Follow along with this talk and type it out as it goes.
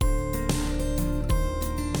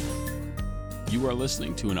You are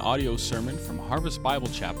listening to an audio sermon from Harvest Bible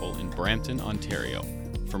Chapel in Brampton, Ontario.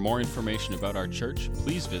 For more information about our church,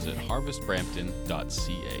 please visit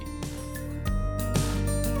harvestbrampton.ca.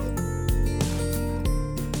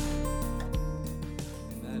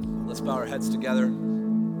 Amen. Let's bow our heads together.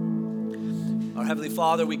 Our Heavenly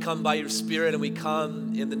Father, we come by your Spirit and we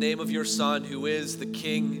come in the name of your Son, who is the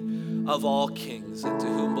King of all kings and to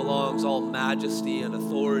whom belongs all majesty and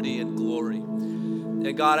authority and glory.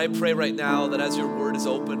 And God, I pray right now that as your word is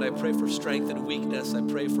opened, I pray for strength and weakness. I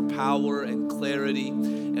pray for power and clarity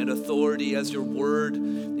and authority as your word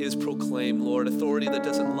is proclaimed, Lord. Authority that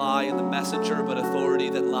doesn't lie in the messenger, but authority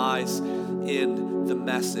that lies in the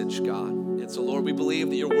message, God. And so, Lord, we believe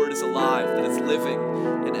that your word is alive, that it's living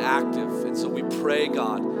and active. And so we pray,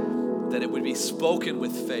 God, that it would be spoken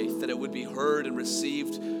with faith, that it would be heard and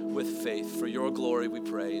received with faith. For your glory, we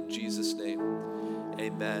pray in Jesus' name.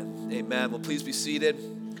 Amen. Amen. Well, please be seated.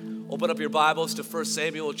 Open up your Bibles to 1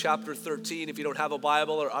 Samuel chapter 13. If you don't have a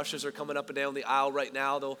Bible, our ushers are coming up and down the aisle right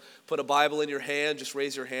now. They'll put a Bible in your hand. Just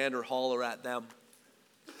raise your hand or holler at them.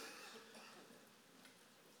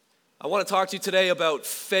 I want to talk to you today about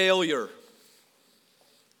failure.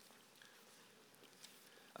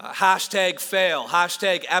 Hashtag fail,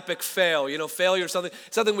 hashtag epic fail. You know, failure is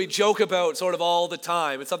something we joke about sort of all the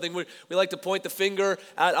time. It's something we like to point the finger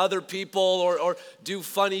at other people or do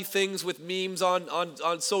funny things with memes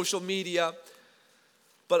on social media.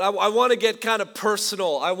 But I want to get kind of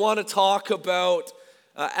personal. I want to talk about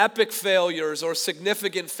epic failures or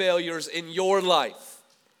significant failures in your life.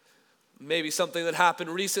 Maybe something that happened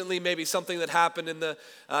recently, maybe something that happened in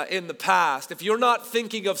the past. If you're not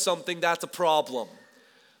thinking of something, that's a problem.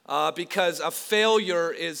 Because a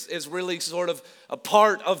failure is really sort of a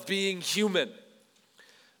part of being human.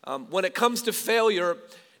 When it comes to failure,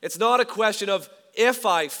 it's not a question of if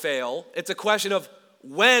I fail, it's a question of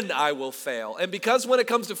when I will fail. And because when it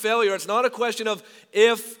comes to failure, it's not a question of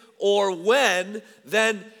if or when,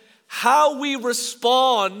 then how we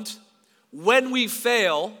respond when we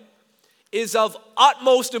fail is of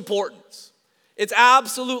utmost importance. It's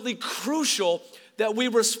absolutely crucial that we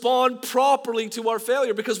respond properly to our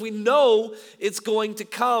failure because we know it's going to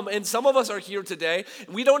come. And some of us are here today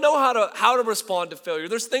and we don't know how to respond to failure.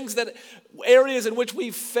 There's areas in which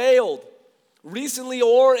we've failed recently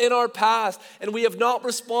or in our past and we have not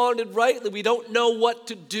responded rightly. We don't know what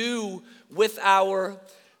to do with our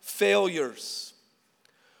failures.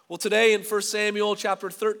 Well, today in 1 Samuel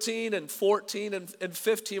chapter 13 and 14 and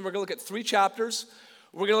 15, we're going to look at 3 chapters.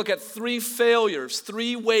 We're going to look at 3 failures,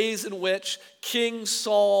 3 ways in which King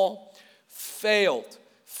Saul failed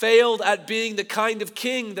at being the kind of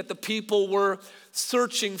king that the people were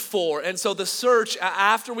searching for. And so the search,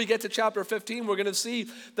 after we get to chapter 15, we're going to see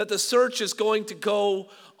that the search is going to go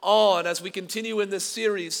on as we continue in this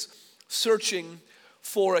series, searching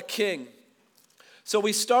for a king. So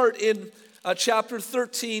we start in chapter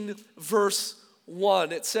 13, verse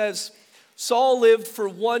 1. It says, Saul lived for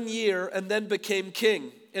 1 year and then became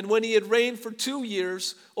king. And when he had reigned for 2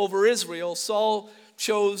 years over Israel, Saul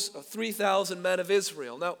chose 3,000 men of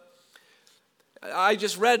Israel. Now, I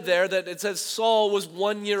just read there that it says Saul was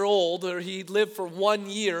 1 year old, or he lived for 1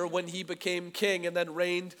 year when he became king and then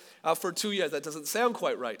reigned for 2 years. That doesn't sound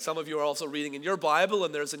quite right. Some of you are also reading in your Bible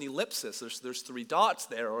and there's an ellipsis. There's 3 dots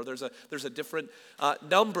there, or there's a different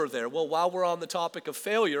number there. Well, while we're on the topic of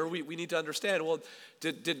failure, we need to understand, well,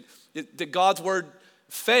 did God's word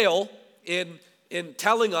fail in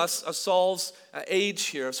telling us Saul's age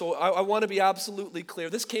here? So I want to be absolutely clear.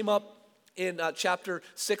 This came up in chapter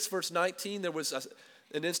 6, verse 19. There was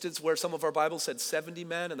an instance where some of our Bibles said 70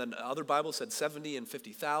 men, and then other Bibles said 70 and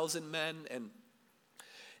 50,000 men.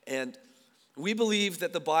 And we believe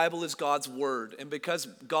that the Bible is God's word. And because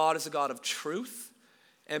God is a God of truth,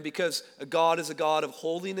 and because God is a God of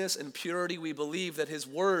holiness and purity, we believe that his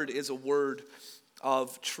word is a word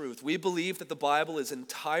of truth. We believe that the Bible is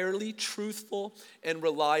entirely truthful and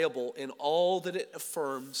reliable in all that it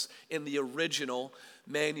affirms in the original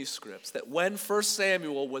manuscripts. That when 1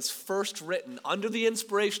 Samuel was first written under the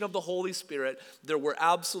inspiration of the Holy Spirit, there were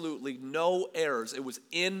absolutely no errors. It was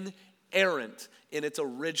inerrant in its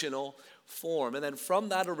original form. And then from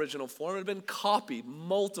that original form, it had been copied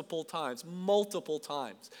multiple times.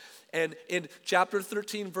 And in chapter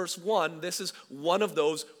 13, verse 1, this is one of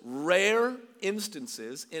those rare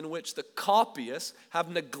instances in which the copyists have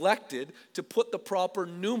neglected to put the proper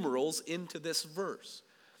numerals into this verse.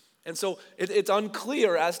 And so it's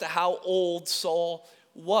unclear as to how old Saul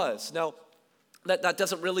was. Now, that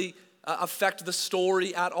doesn't really affect the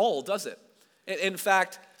story at all, does it? In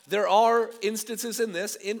fact, there are instances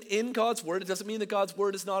in God's word. It doesn't mean that God's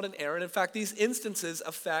word is not an error. In fact, these instances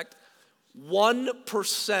affect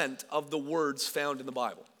 1% of the words found in the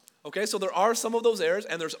Bible. Okay, so there are some of those errors,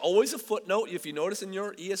 and there's always a footnote. If you notice in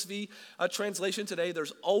your ESV translation today,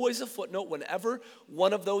 there's always a footnote whenever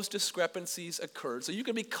one of those discrepancies occurred. So you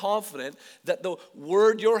can be confident that the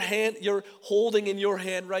word you're holding in your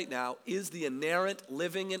hand right now is the inerrant,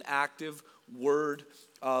 living, and active Word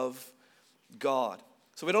of God.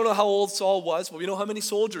 So we don't know how old Saul was, but we know how many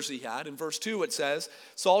soldiers he had. In verse 2 it says,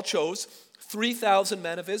 Saul chose 3,000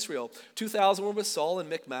 men of Israel. 2,000 were with Saul in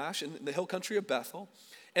Michmash in the hill country of Bethel,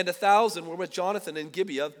 and 1,000 were with Jonathan in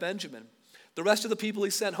Gibeah of Benjamin. The rest of the people he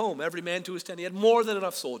sent home, every man to his tent. He had more than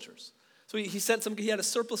enough soldiers. So he had a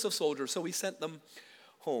surplus of soldiers, so he sent them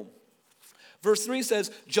home. Verse 3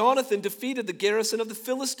 says, Jonathan defeated the garrison of the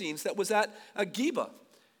Philistines that was at Geba.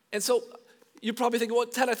 And so you're probably thinking, well,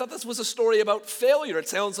 Ted, I thought this was a story about failure. It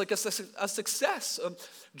sounds like a success.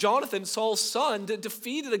 Jonathan, Saul's son,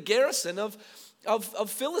 defeated a garrison of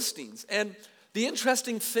Philistines. And the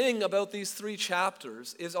interesting thing about these 3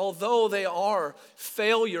 chapters is although they are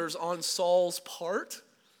failures on Saul's part,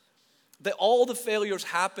 that all the failures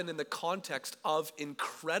happen in the context of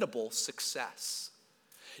incredible success.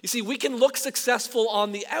 You see, we can look successful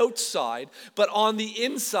on the outside, but on the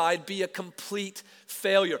inside be a complete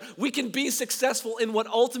failure. We can be successful in what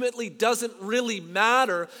ultimately doesn't really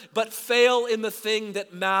matter, but fail in the thing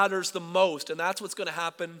that matters the most. And that's what's going to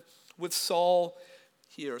happen with Saul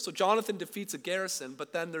here. So Jonathan defeats a garrison,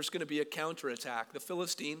 but then there's going to be a counterattack. The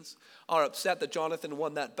Philistines are upset that Jonathan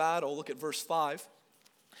won that battle. Look at verse 5.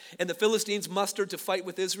 And the Philistines mustered to fight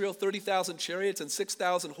with Israel 30,000 chariots and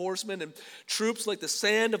 6,000 horsemen and troops like the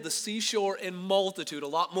sand of the seashore in multitude, a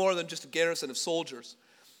lot more than just a garrison of soldiers.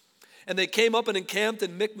 And they came up and encamped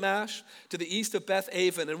in Michmash to the east of Beth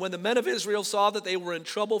Aven. And when the men of Israel saw that they were in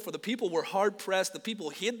trouble, for the people were hard pressed, the people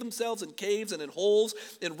hid themselves in caves and in holes,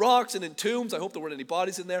 in rocks and in tombs. I hope there weren't any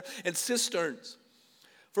bodies in there, and cisterns.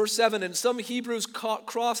 Verse 7, and some Hebrews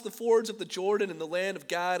crossed the fords of the Jordan in the land of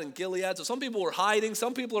Gad and Gilead. So some people were hiding,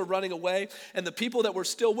 some people are running away. And the people that were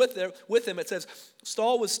still with him, it says,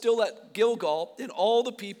 Saul was still at Gilgal, and all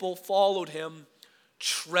the people followed him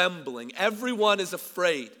trembling. Everyone is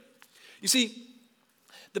afraid. You see,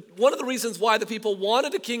 one of the reasons why the people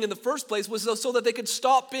wanted a king in the first place was so that they could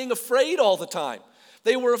stop being afraid all the time.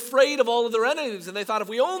 They were afraid of all of their enemies, and they thought if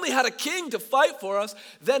we only had a king to fight for us,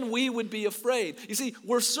 then we would be afraid. You see,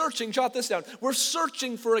 we're searching, jot this down, we're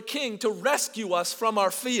searching for a king to rescue us from our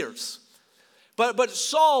fears. But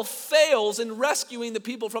Saul fails in rescuing the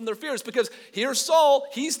people from their fears because here's Saul,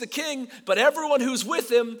 he's the king, but everyone who's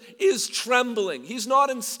with him is trembling. He's not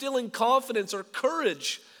instilling confidence or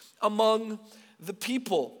courage among the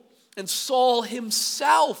people. And Saul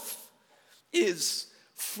himself is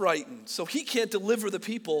frightened. So he can't deliver the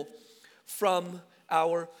people from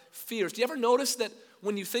our fears. Do you ever notice that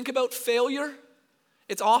when you think about failure,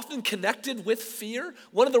 it's often connected with fear?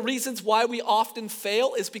 One of the reasons why we often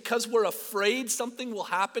fail is because we're afraid something will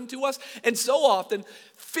happen to us. And so often,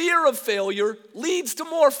 fear of failure leads to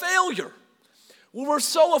more failure. We're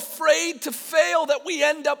so afraid to fail that we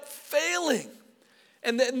end up failing.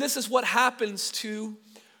 And this is what happens to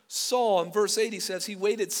Saul. In verse 8 he says he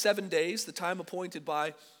waited 7 days, the time appointed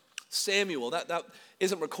by Samuel. That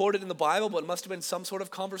isn't recorded in the Bible, but it must have been some sort of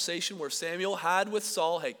conversation where Samuel had with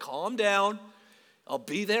Saul. Hey, calm down. I'll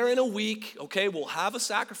be there in a week. Okay, we'll have a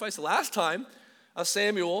sacrifice. The last time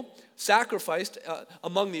Samuel sacrificed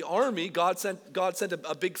among the army, God sent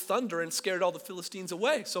a big thunder and scared all the Philistines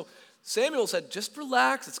away. So Samuel said, just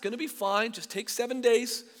relax. It's going to be fine. Just take 7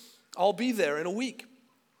 days. I'll be there in a week.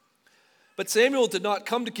 But Samuel did not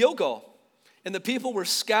come to Gilgal, and the people were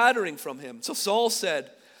scattering from him. So Saul said,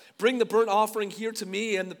 bring the burnt offering here to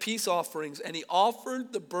me and the peace offerings. And he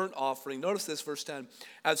offered the burnt offering. Notice this, verse 10.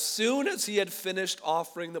 As soon as he had finished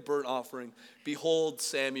offering the burnt offering, behold,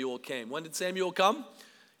 Samuel came. When did Samuel come?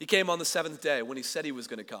 He came on the 7th day when he said he was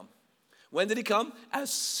going to come. When did he come?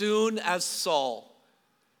 As soon as Saul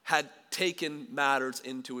had taken matters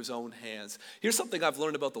into his own hands. Here's something I've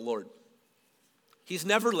learned about the Lord. He's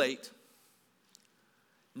never late.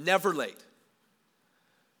 Never late.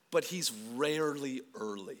 But he's rarely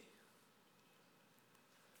early.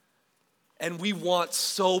 And we want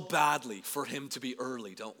so badly for him to be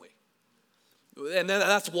early, don't we? And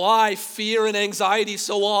that's why fear and anxiety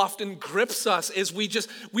so often grips us, is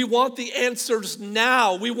we want the answers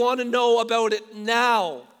now. We want to know about it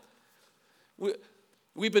now.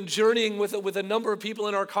 We've been journeying with a number of people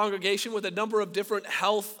in our congregation with a number of different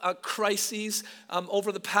health crises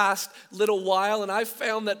over the past little while. And I've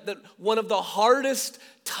found that one of the hardest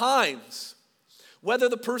times, whether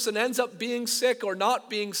the person ends up being sick or not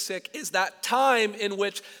being sick, is that time in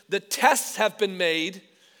which the tests have been made,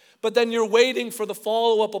 but then you're waiting for the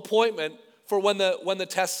follow-up appointment for when the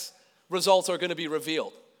test results are going to be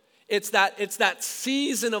revealed. It's that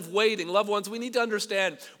season of waiting. Loved ones, we need to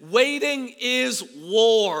understand, waiting is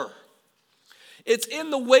war. It's in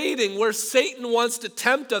the waiting where Satan wants to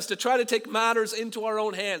tempt us to try to take matters into our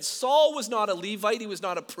own hands. Saul was not a Levite. He was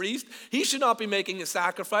not a priest. He should not be making a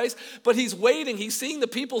sacrifice. But he's waiting. He's seeing the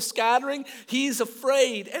people scattering. He's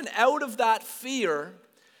afraid. And out of that fear,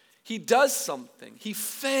 he does something. He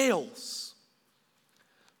fails.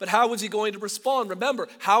 But how is he going to respond? Remember,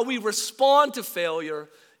 how we respond to failure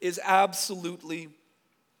is absolutely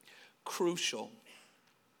crucial.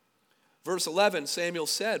 Verse 11, Samuel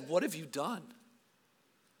said, "What have you done?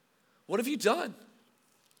 What have you done?"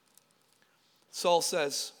 Saul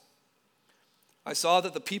says, "I saw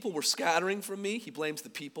that the people were scattering from me." He blames the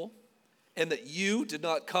people. "And that you did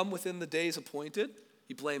not come within the days appointed."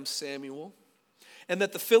 He blames Samuel. "And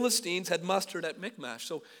that the Philistines had mustered at Michmash."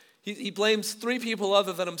 So he blames three people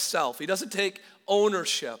other than himself. He doesn't take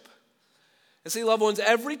ownership. And see, loved ones,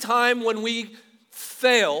 every time when we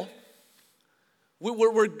fail,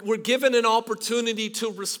 we're given an opportunity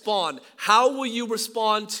to respond. How will you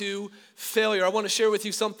respond to failure? I want to share with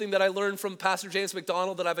you something that I learned from Pastor James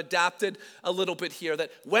McDonald that I've adapted a little bit here.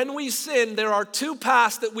 That when we sin, there are two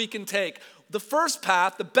paths that we can take. The first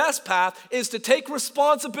path, the best path, is to take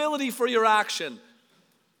responsibility for your action.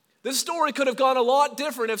 This story could have gone a lot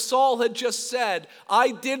different if Saul had just said,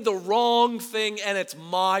 "I did the wrong thing and it's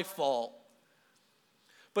my fault."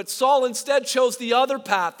 But Saul instead chose the other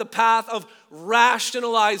path, the path of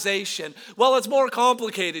rationalization. Well, it's more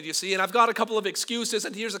complicated, you see, and I've got a couple of excuses,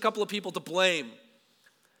 and here's a couple of people to blame.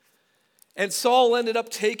 And Saul ended up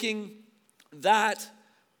taking that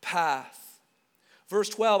path. Verse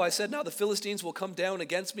 12, I said, "Now the Philistines will come down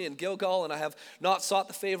against me in Gilgal, and I have not sought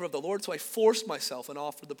the favor of the Lord, so I forced myself and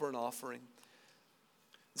offered the burnt offering."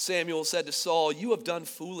 Samuel said to Saul, "You have done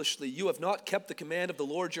foolishly. You have not kept the command of the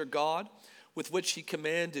Lord your God, with which he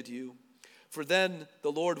commanded you. For then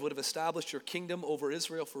the Lord would have established your kingdom over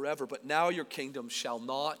Israel forever, but now your kingdom shall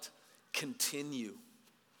not continue."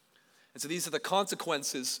 And so these are the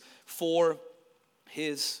consequences for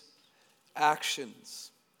his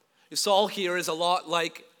actions. Saul here is a lot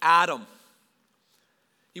like Adam.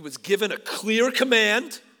 He was given a clear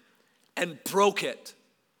command and broke it.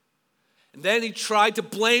 And then he tried to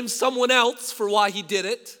blame someone else for why he did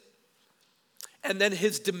it. And then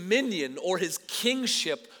his dominion or his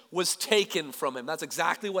kingship was taken from him. That's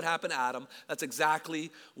exactly what happened to Adam. That's exactly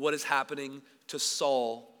what is happening to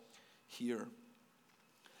Saul here.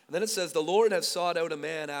 And then it says, "The Lord has sought out a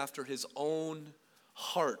man after his own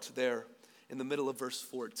heart," there in the middle of verse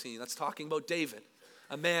 14. That's talking about David,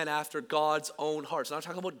 a man after God's own heart. It's not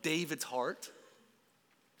talking about David's heart.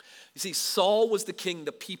 You see, Saul was the king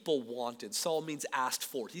the people wanted. Saul means asked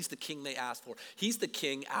for. He's the king they asked for. He's the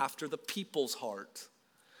king after the people's heart.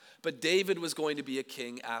 But David was going to be a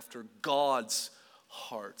king after God's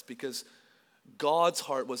heart, because God's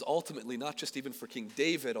heart was ultimately not just even for King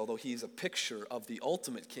David, although he's a picture of the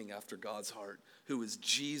ultimate king after God's heart, who is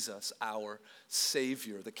Jesus, our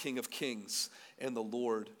Savior, the King of Kings and the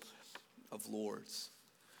Lord of Lords.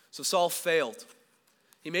 So Saul failed.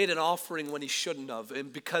 He made an offering when he shouldn't have,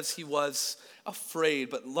 and because he was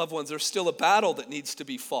afraid. But loved ones, there's still a battle that needs to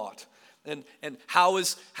be fought. And how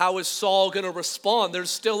is Saul going to respond?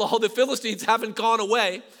 There's still all the Philistines haven't gone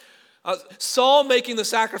away. Saul making the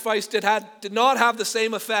sacrifice did not have the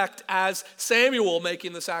same effect as Samuel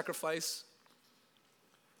making the sacrifice.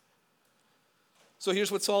 So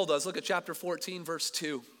here's what Saul does. Look at chapter 14, verse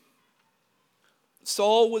 2.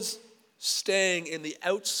 Saul was staying in the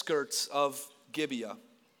outskirts of Gibeah.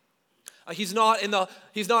 He's not in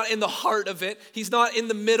the heart of it. He's not in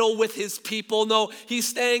the middle with his people. No, he's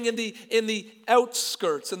staying in the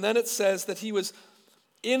outskirts. And then it says that he was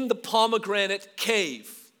in the pomegranate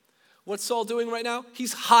cave. What's Saul doing right now?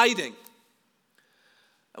 He's hiding.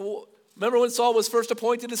 Remember when Saul was first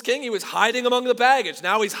appointed as king? He was hiding among the baggage.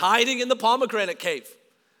 Now he's hiding in the pomegranate cave.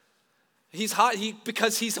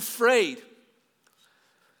 Because he's afraid.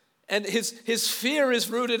 And his fear is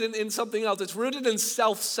rooted in something else. It's rooted in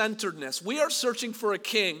self-centeredness. We are searching for a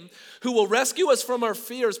king who will rescue us from our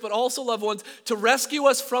fears, but also, loved ones, to rescue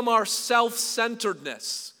us from our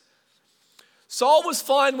self-centeredness. Saul was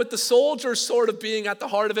fine with the soldiers sort of being at the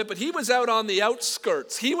heart of it, but he was out on the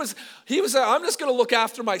outskirts. He was I'm just going to look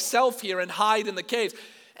after myself here and hide in the caves.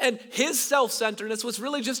 And his self-centeredness was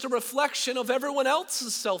really just a reflection of everyone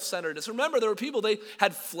else's self-centeredness. Remember, there were people, they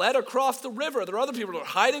had fled across the river. There were other people who were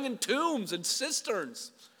hiding in tombs and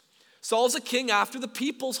cisterns. Saul's a king after the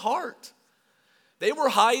people's heart. They were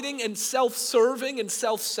hiding and self-serving and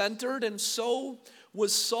self-centered, and so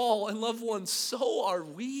was Saul, and loved ones, so are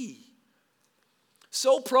we.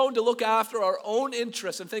 So prone to look after our own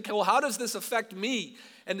interests and think, well, how does this affect me?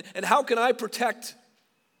 And how can I protect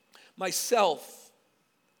myself?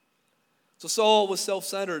 So Saul was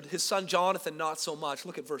self-centered. His son Jonathan, not so much.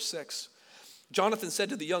 Look at verse 6. Jonathan said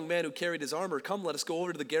to the young man who carried his armor, "Come, let us go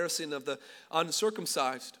over to the garrison of the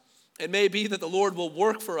uncircumcised. It may be that the Lord will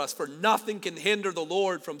work for us, for nothing can hinder the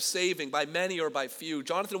Lord from saving by many or by few."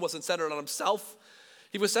 Jonathan wasn't centered on himself.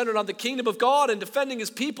 He was centered on the kingdom of God and defending his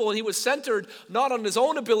people, and he was centered not on his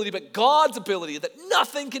own ability, but God's ability, that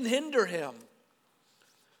nothing can hinder him.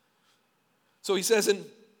 So he says in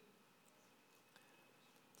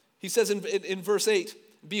verse 8,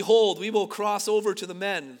 "Behold, we will cross over to the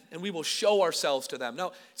men, and we will show ourselves to them."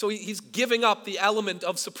 Now, so he's giving up the element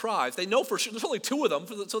of surprise. They know for sure, there's only two of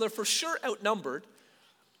them, so they're for sure outnumbered.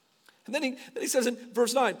 And then he says in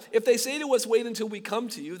verse 9, "If they say to us, 'Wait until we come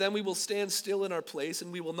to you,' then we will stand still in our place,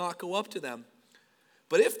 and we will not go up to them.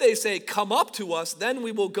 But if they say, 'Come up to us,' then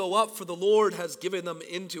we will go up, for the Lord has given them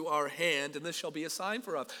into our hand, and this shall be a sign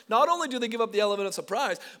for us." Not only do they give up the element of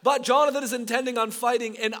surprise, but Jonathan is intending on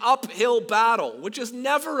fighting an uphill battle, which is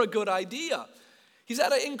never a good idea. He's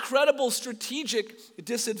at an incredible strategic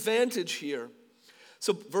disadvantage here.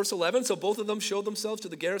 So verse 11, "So both of them showed themselves to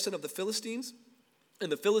the garrison of the Philistines,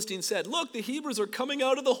 and the Philistines said, 'Look, the Hebrews are coming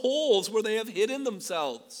out of the holes where they have hidden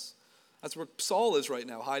themselves.'" That's where Saul is right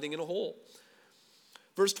now, hiding in a hole.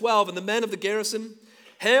 Verse 12, "And the men of the garrison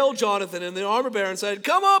hailed Jonathan and the armor bearer and said,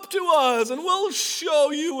 'Come up to us, and we'll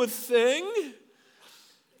show you a thing.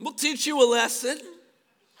 We'll teach you a lesson.'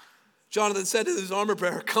 Jonathan said to his armor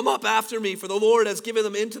bearer, 'Come up after me, for the Lord has given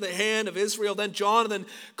them into the hand of Israel.' Then Jonathan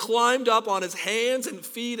climbed up on his hands and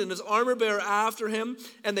feet, and his armor bearer after him,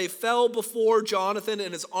 and they fell before Jonathan,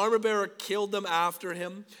 and his armor bearer killed them after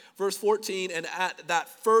him." Verse 14, "And at that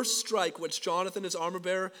first strike which Jonathan, his armor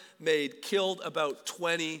bearer, made, killed about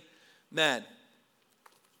 20 men."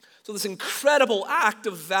 So this incredible act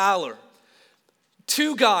of valor,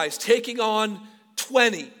 two guys taking on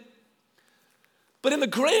 20. But in the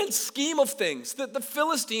grand scheme of things, the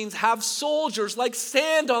Philistines have soldiers like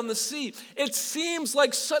sand on the sea. It seems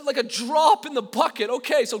like a drop in the bucket.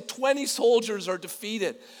 Okay, so 20 soldiers are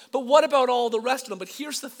defeated. But what about all the rest of them? But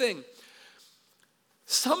here's the thing.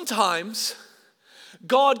 Sometimes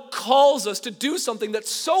God calls us to do something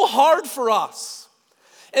that's so hard for us.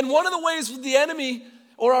 And one of the ways the enemy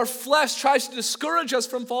or our flesh tries to discourage us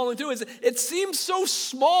from following through is it seems so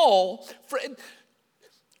small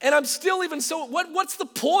and I'm still even so, what's the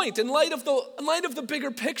point in light of the bigger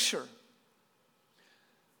picture?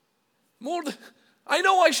 I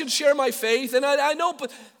know I should share my faith, and I know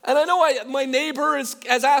my neighbor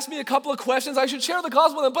has asked me a couple of questions. I should share the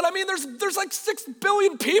gospel with them. But I mean, there's like 6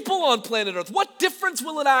 billion people on planet Earth. What difference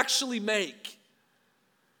will it actually make?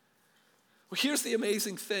 Well, here's the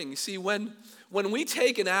amazing thing. You see, when we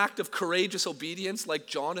take an act of courageous obedience like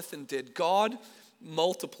Jonathan did, God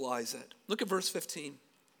multiplies it. Look at verse 15.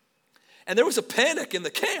 "And there was a panic in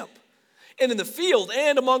the camp and in the field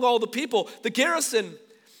and among all the people. The garrison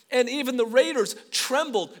and even the raiders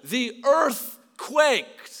trembled. The earth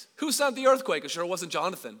quaked." Who sent the earthquake? It sure wasn't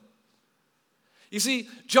Jonathan. You see,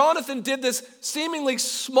 Jonathan did this seemingly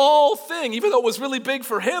small thing, even though it was really big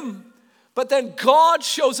for him. But then God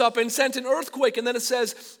shows up and sent an earthquake, and then it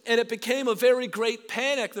says, "And it became a very great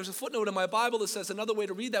panic." There's a footnote in my Bible that says another way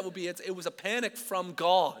to read that would be it was a panic from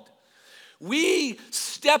God. We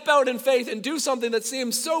step out in faith and do something that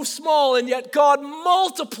seems so small, and yet God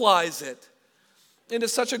multiplies it into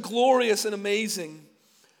such a glorious and amazing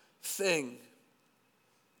thing.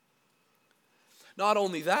 Not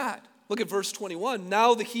only that, look at verse 21.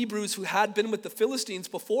 "Now the Hebrews who had been with the Philistines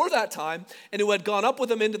before that time and who had gone up with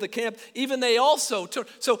them into the camp, even they also turned."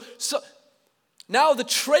 So now the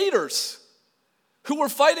traitors who were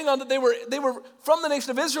fighting on that, they were from the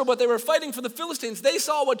nation of Israel, but they were fighting for the Philistines. They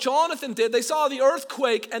saw what Jonathan did. They saw the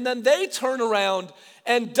earthquake, and then they turn around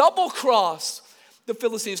and double cross the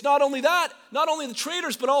Philistines. Not only that, not only the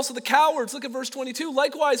traitors, but also the cowards. Look at verse 22.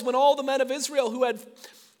 "Likewise, when all the men of Israel who had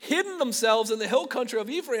hidden themselves in the hill country of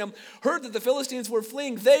Ephraim heard that the Philistines were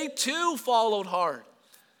fleeing, they too followed hard."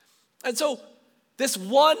 And so this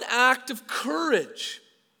one act of courage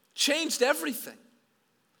changed everything.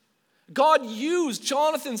 God used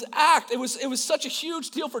Jonathan's act. It was such a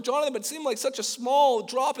huge deal for Jonathan, but it seemed like such a small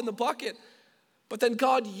drop in the bucket. But then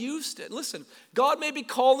God used it. Listen, God may be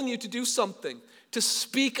calling you to do something, to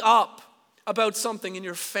speak up about something in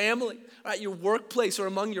your family, at your workplace, or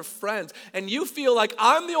among your friends, and you feel like,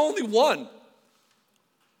 I'm the only one.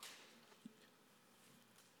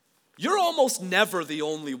 You're almost never the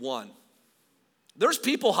only one. There's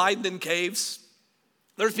people hiding in caves.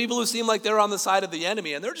 There's people who seem like they're on the side of the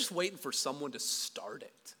enemy, and they're just waiting for someone to start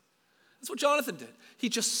it. That's what Jonathan did. He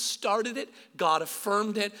just started it. God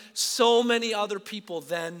affirmed it. So many other people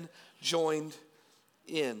then joined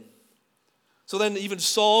in. So then even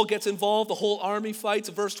Saul gets involved. The whole army fights.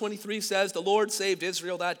 Verse 23 says, the Lord saved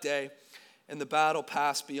Israel that day, and the battle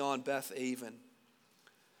passed beyond Beth Aven.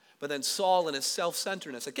 But then Saul and his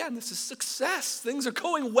self-centeredness. Again, this is success. Things are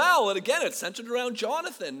going well. And again, it's centered around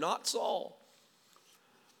Jonathan, not Saul.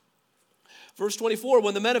 Verse 24,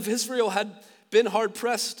 when the men of Israel had been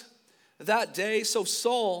hard-pressed that day, so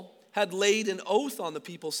Saul had laid an oath on the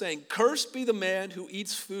people, saying, cursed be the man who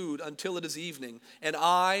eats food until it is evening, and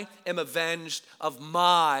I am avenged of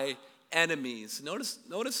my enemies.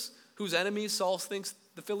 Notice whose enemies Saul thinks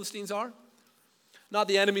the Philistines are? Not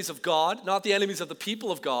the enemies of God, not the enemies of the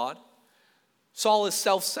people of God. Saul is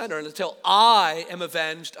self-centered until I am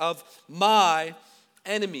avenged of my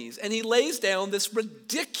enemies. And he lays down this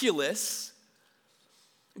ridiculous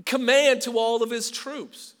command to all of his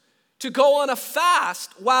troops to go on a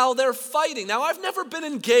fast while they're fighting. Now, I've never been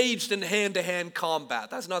engaged in hand-to-hand combat.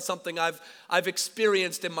 That's not something I've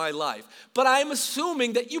experienced in my life. But I'm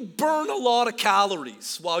assuming that you burn a lot of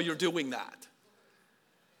calories while you're doing that.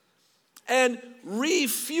 And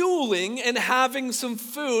refueling and having some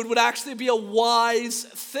food would actually be a wise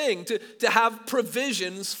thing to have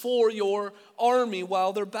provisions for your army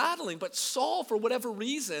while they're battling. But Saul, for whatever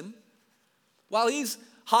reason, while he's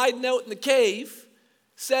hiding out in the cave,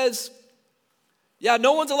 says, yeah,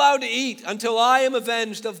 no one's allowed to eat until I am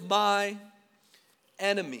avenged of my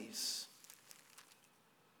enemies.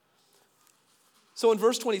 So in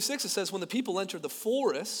verse 26 it says, when the people entered the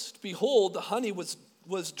forest, behold, the honey was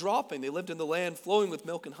dropping. They lived in the land flowing with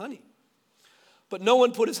milk and honey. But no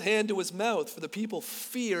one put his hand to his mouth, for the people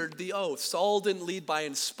feared the oath. Saul didn't lead by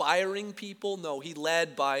inspiring people. No, he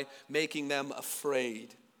led by making them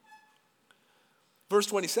afraid. Verse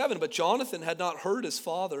 27, but Jonathan had not heard his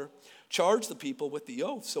father charge the people with the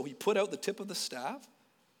oath. So he put out the tip of the staff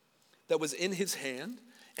that was in his hand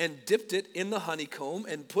and dipped it in the honeycomb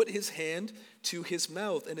and put his hand to his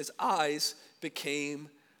mouth, and his eyes became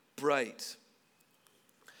bright.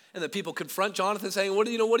 And the people confront Jonathan saying, what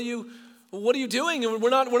are you doing? And we're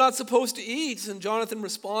not supposed to eat. And Jonathan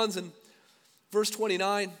responds in verse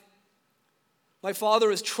 29, my father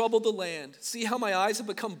has troubled the land. See how my eyes have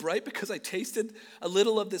become bright because I tasted a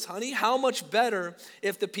little of this honey? How much better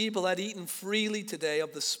if the people had eaten freely today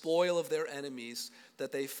of the spoil of their enemies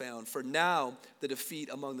that they found. For now the defeat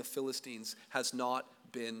among the Philistines has not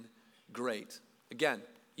been great. Again,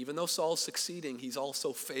 even though Saul's succeeding, he's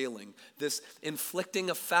also failing. This inflicting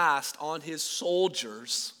a fast on his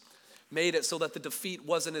soldiers made it so that the defeat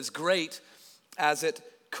wasn't as great as it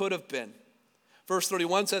could have been. Verse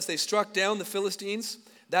 31 says, they struck down the Philistines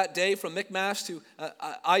that day from Michmash to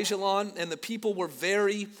Aijalon, and the people were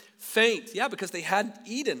very faint. Yeah, because they hadn't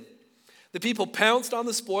eaten. The people pounced on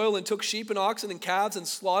the spoil and took sheep and oxen and calves and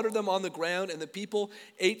slaughtered them on the ground, and the people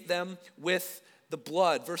ate them with the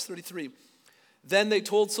blood. Verse 33. Then they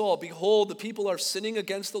told Saul, behold, the people are sinning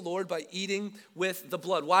against the Lord by eating with the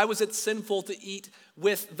blood. Why was it sinful to eat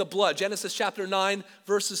with the blood? Genesis chapter 9,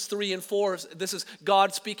 verses 3 and 4. This is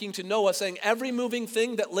God speaking to Noah, saying, every moving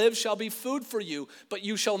thing that lives shall be food for you, but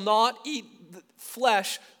you shall not eat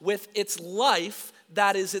flesh with its life,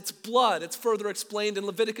 that is its blood. It's further explained in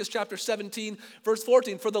Leviticus chapter 17, verse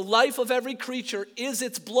 14. For the life of every creature is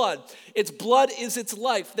its blood. Its blood is its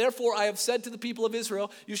life. Therefore I have said to the people of Israel,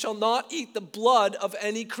 you shall not eat the blood of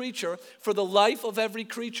any creature, for the life of every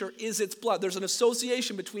creature is its blood. There's an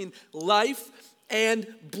association between life and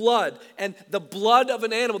blood. And the blood of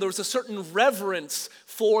an animal, there was a certain reverence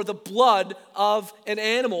for the blood of an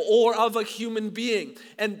animal or of a human being.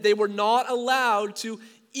 And they were not allowed to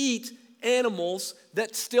eat animals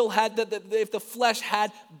that still had, that if the flesh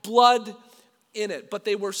had blood in it. But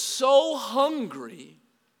they were so hungry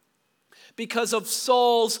because of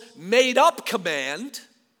Saul's made-up command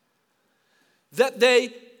that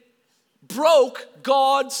they broke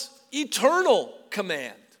God's eternal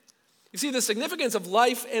command. You see the significance of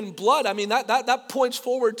life and blood. I mean, that points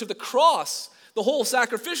forward to the cross, the whole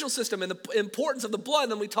sacrificial system and the importance of the blood.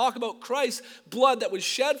 And then we talk about Christ's blood that was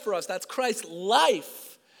shed for us. That's Christ's life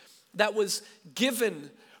that was given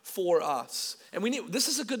for us. And this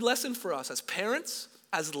is a good lesson for us as parents,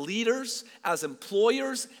 as leaders, as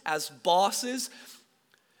employers, as bosses.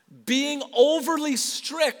 Being overly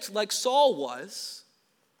strict like Saul was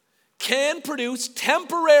can produce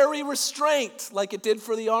temporary restraint like it did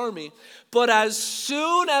for the army. But as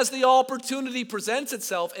soon as the opportunity presents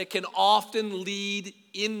itself, it can often lead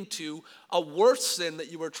into a worse sin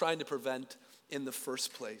that you were trying to prevent in the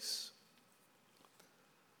first place.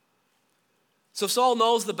 So Saul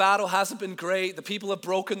knows the battle hasn't been great. The people have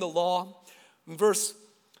broken the law. In verse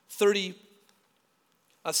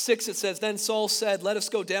 36 it says, then Saul said, let us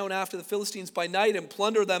go down after the Philistines by night and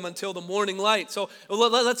plunder them until the morning light. So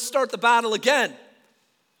let's start the battle again.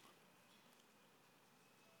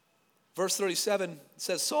 Verse 37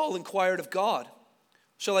 says, Saul inquired of God,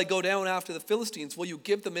 shall I go down after the Philistines? Will you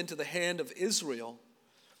give them into the hand of Israel?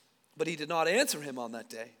 But he did not answer him on that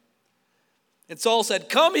day. And Saul said,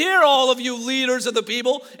 come here, all of you leaders of the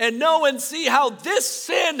people, and know and see how this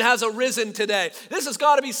sin has arisen today. This has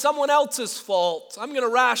got to be someone else's fault. I'm going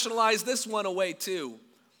to rationalize this one away too.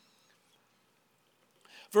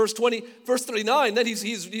 Verse 39, then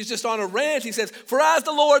he's just on a rant. He says, for as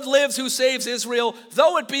the Lord lives who saves Israel,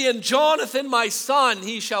 though it be in Jonathan my son,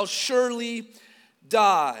 he shall surely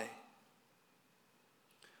die.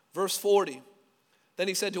 Verse 40, then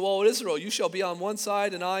he said to all Israel, you shall be on one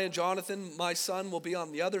side, and I and Jonathan my son will be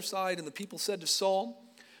on the other side. And the people said to Saul,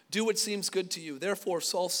 do what seems good to you. Therefore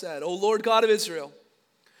Saul said, O Lord God of Israel,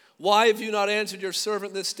 why have you not answered your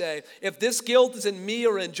servant this day? If this guilt is in me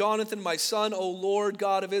or in Jonathan my son, O Lord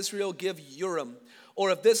God of Israel, give Urim. Or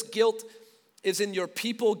if this guilt is in your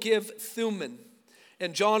people, give Thummim.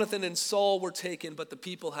 And Jonathan and Saul were taken, but the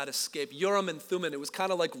people had escaped. Urim and Thummim, it was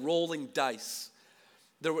kind of like rolling dice.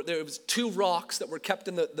 There was two rocks that were kept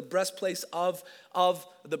in the breastplate of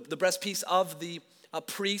the breastpiece of the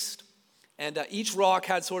priest. And each rock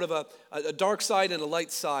had sort of a dark side and a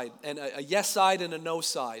light side, and a yes side and a no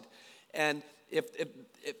side. And if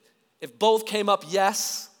both came up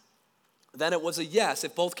yes, then it was a yes.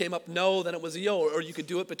 If both came up no, then it was a yo. Or you could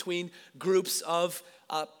do it between groups of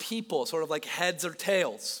people, sort of like heads or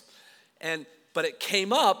tails. But it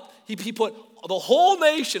came up, he put the whole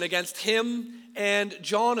nation against him and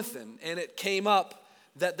Jonathan. And it came up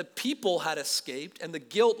that the people had escaped, and the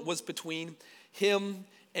guilt was between him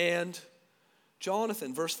and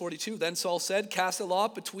Jonathan. Verse 42, then Saul said, cast a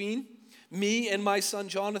lot between me and my son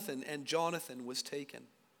Jonathan. And Jonathan was taken.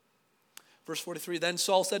 Verse 43, then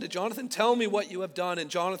Saul said to Jonathan, tell me what you have done. And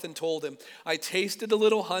Jonathan told him, I tasted a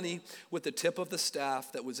little honey with the tip of the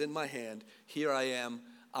staff that was in my hand. Here I am,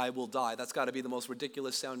 I will die. That's got to be the most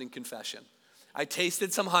ridiculous sounding confession. I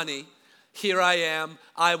tasted some honey. Here I am,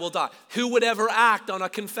 I will die. Who would ever act on a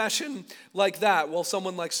confession like that? Well,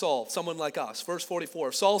 someone like Saul, someone like us. Verse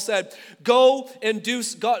 44, Saul said, go and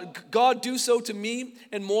God do so to me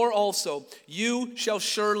and more also. You shall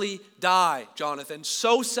surely die, Jonathan.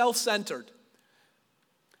 So self-centered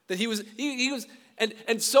that he was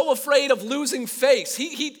and so afraid of losing face.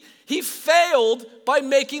 He failed by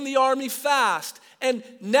making the army fast. And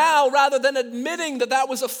now, rather than admitting that that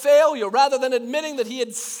was a failure, rather than admitting that he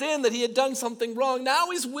had sinned, that he had done something wrong,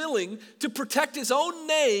 now he's willing to protect his own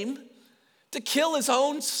name, to kill his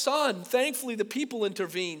own son. Thankfully, the people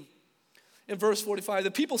intervene. In verse 45,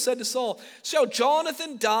 the people said to Saul, shall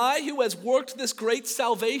Jonathan die who has worked this great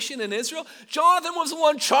salvation in Israel? Jonathan was the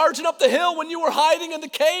one charging up the hill when you were hiding in the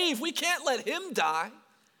cave. We can't let him die.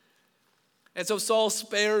 And so Saul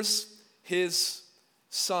spares his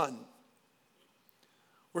son.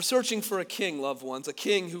 We're searching for a king, loved ones, a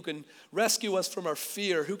king who can rescue us from our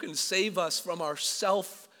fear, who can save us from our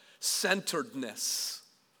self-centeredness.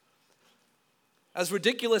 As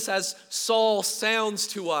ridiculous as Saul sounds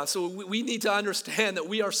to us, we need to understand that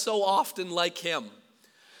we are so often like him,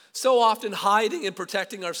 so often hiding and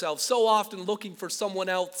protecting ourselves, so often looking for someone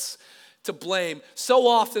else to blame. So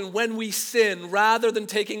often when we sin, rather than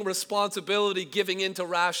taking responsibility, giving into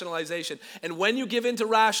rationalization. And when you give into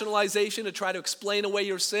rationalization to try to explain away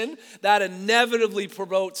your sin, that inevitably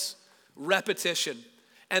promotes repetition.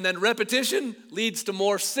 And then repetition leads to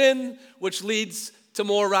more sin, which leads to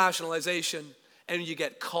more rationalization. And you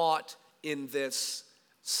get caught in this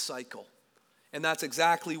cycle. And that's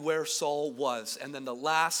exactly where Saul was. And then the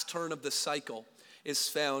last turn of the cycle is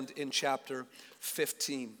found in chapter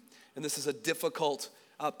 15. And this is a difficult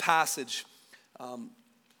passage. And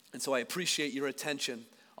so I appreciate your attention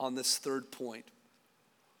on this third point.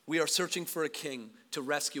 We are searching for a king to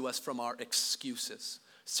rescue us from our excuses.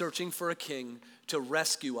 Searching for a king to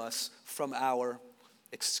rescue us from our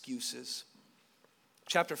excuses.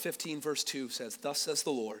 Chapter 15, verse 2 says, thus says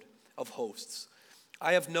the Lord of hosts,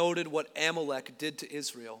 I have noted what Amalek did to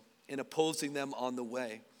Israel in opposing them on the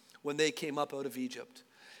way when they came up out of Egypt.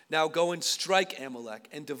 Now go and strike Amalek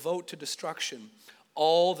and devote to destruction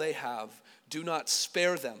all they have. Do not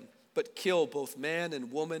spare them, but kill both man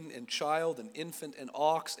and woman and child and infant and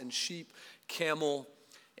ox and sheep, camel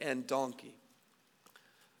and donkey.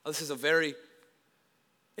 Now, this is a very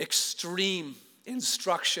extreme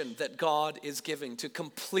instruction that God is giving to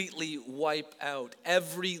completely wipe out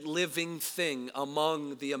every living thing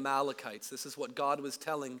among the Amalekites. This is what God was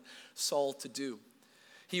telling Saul to do.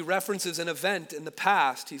 He references an event in the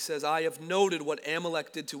past. He says, I have noted what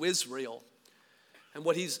Amalek did to Israel. And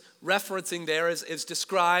what he's referencing there is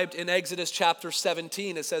described in Exodus chapter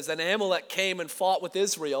 17. It says, then Amalek came and fought with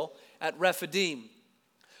Israel at Rephidim.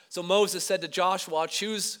 So Moses said to Joshua,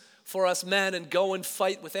 choose for us men and go and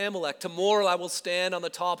fight with Amalek. Tomorrow I will stand on the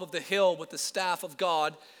top of the hill with the staff of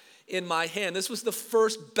God in my hand. This was the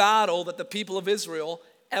first battle that the people of Israel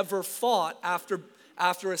ever fought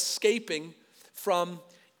after escaping from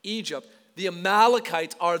Egypt. The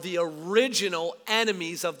Amalekites are the original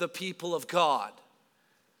enemies of the people of God.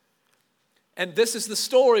 And this is the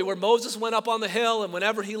story where Moses went up on the hill, and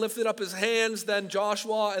whenever he lifted up his hands, then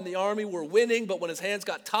Joshua and the army were winning. But when his hands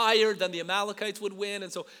got tired, then the Amalekites would win.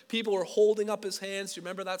 And so people were holding up his hands. Do you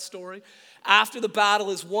remember that story? After the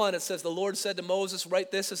battle is won, it says the Lord said to Moses,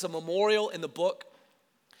 write this as a memorial in the book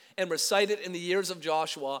and recite it in the ears of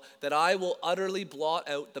Joshua, that I will utterly blot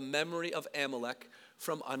out the memory of Amalek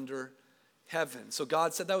from under heaven. So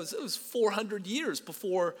God said it was 400 years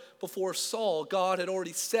before Saul. God had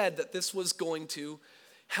already said that this was going to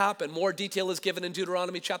happen. More detail is given in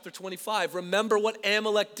Deuteronomy chapter 25. Remember what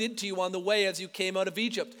Amalek did to you on the way as you came out of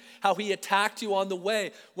Egypt, how he attacked you on the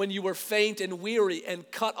way when you were faint and weary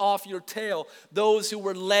and cut off your tail, those who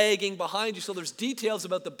were lagging behind you. So there's details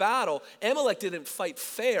about the battle. Amalek didn't fight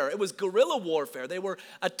fair. It was guerrilla warfare. They were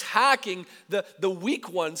attacking the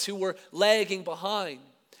weak ones who were lagging behind.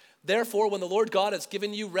 Therefore, when the Lord God has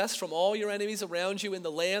given you rest from all your enemies around you in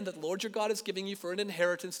the land that the Lord your God is giving you for an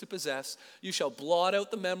inheritance to possess, you shall blot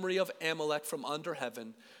out the memory of Amalek from under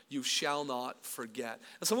heaven. You shall not forget.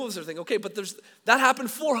 And some of us are thinking, okay, but that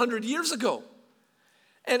happened 400 years ago.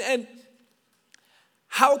 And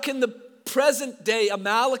how can the present day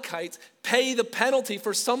Amalekites pay the penalty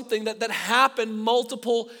for something that happened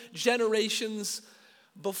multiple generations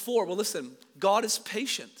before? Well, listen, God is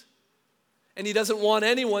patient. And he doesn't want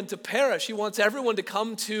anyone to perish. He wants everyone to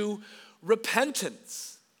come to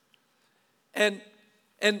repentance. And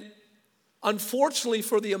unfortunately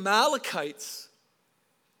for the Amalekites,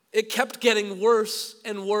 it kept getting worse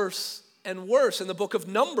and worse and worse. In the book of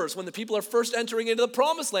Numbers, when the people are first entering into the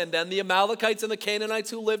promised land, then the Amalekites and the Canaanites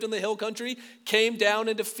who lived in the hill country came down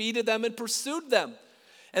and defeated them and pursued them.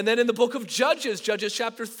 And then in the book of Judges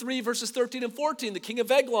chapter 3, verses 13 and 14, the king of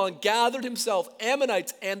Eglon gathered himself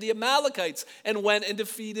Ammonites and the Amalekites and went and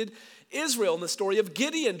defeated Israel. In the story of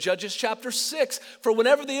Gideon, Judges chapter 6, for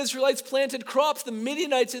whenever the Israelites planted crops, the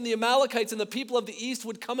Midianites and the Amalekites and the people of the east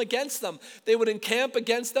would come against them. They would encamp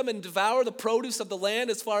against them and devour the produce of the land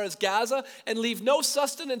as far as Gaza and leave no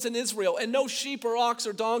sustenance in Israel and no sheep or ox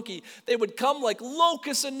or donkey. They would come like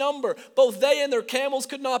locusts in number. Both they and their camels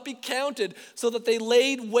could not be counted, so that they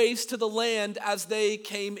laid waste to the land as they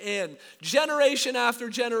came in. Generation after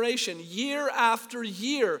generation, year after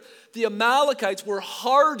year, the Amalekites were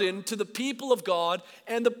hardened to the people of God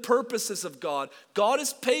and the purposes of God. God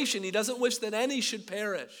is patient. He doesn't wish that any should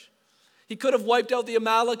perish. He could have wiped out the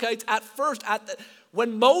Amalekites at first,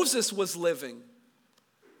 when Moses was living.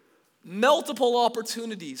 Multiple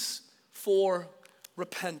opportunities for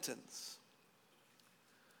repentance.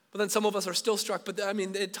 But then some of us are still struck. But I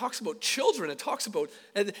mean, it talks about children. It talks about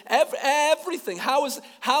everything.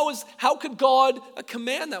 How could God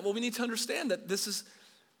command that? Well, we need to understand that this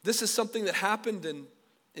is something that happened in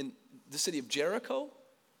the city of Jericho.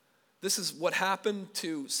 This is what happened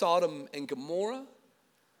to Sodom and Gomorrah.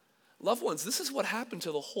 Loved ones, this is what happened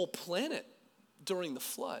to the whole planet during the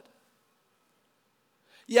flood.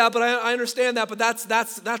 Yeah, but I understand that, but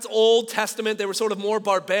that's Old Testament. They were sort of more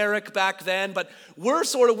barbaric back then, but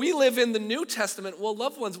we live in the New Testament. Well,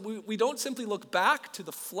 loved ones, we don't simply look back to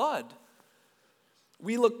the flood.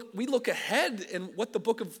 We look ahead, and what the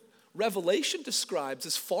book of Revelation describes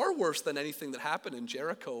is far worse than anything that happened in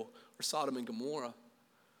Jericho or Sodom and Gomorrah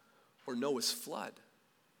or Noah's flood.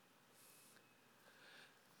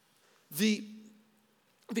 The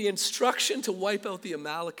instruction to wipe out the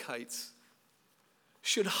Amalekites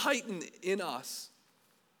should heighten in us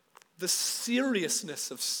the seriousness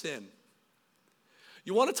of sin.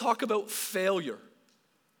 You want to talk about failure?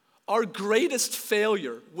 Our greatest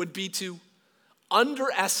failure would be to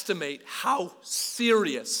underestimate how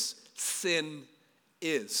serious sin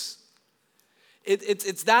is.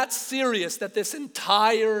 It's that serious that this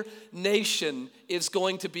entire nation is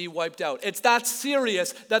going to be wiped out. It's that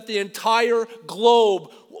serious that the entire globe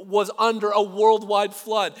was under a worldwide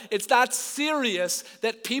flood. It's that serious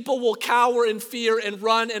that people will cower in fear and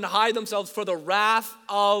run and hide themselves for the wrath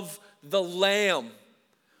of the Lamb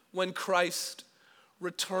when Christ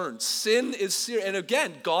return. Sin is serious. And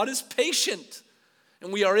again, God is patient.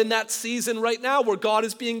 And we are in that season right now where God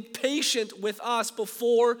is being patient with us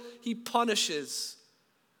before he punishes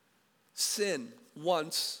sin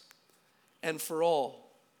once and for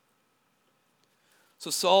all. So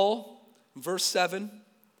Saul, in verse 7,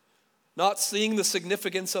 not seeing the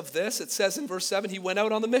significance of this, it says in verse 7, he went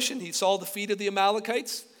out on the mission. He saw the feet of the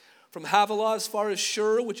Amalekites from Havilah as far as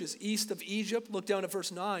Shur, which is east of Egypt. Look down at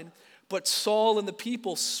verse 9. But Saul and the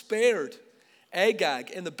people spared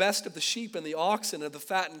Agag and the best of the sheep and the oxen and the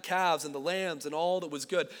fattened calves and the lambs and all that was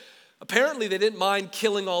good. Apparently they didn't mind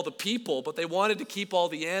killing all the people, but they wanted to keep all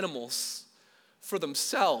the animals for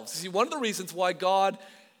themselves. See, one of the reasons why God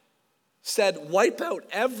said wipe out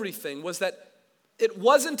everything was that it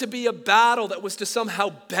wasn't to be a battle that was to somehow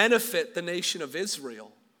benefit the nation of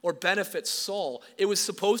Israel or benefit Saul. It was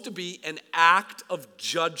supposed to be an act of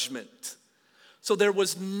judgment. So there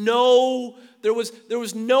was no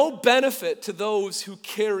benefit to those who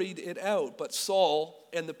carried it out, but Saul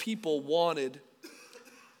and the people wanted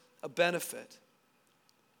a benefit.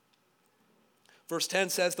 Verse 10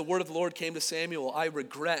 says, the word of the Lord came to Samuel, I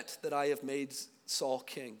regret that I have made Saul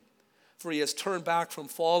king, for he has turned back from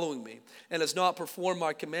following me and has not performed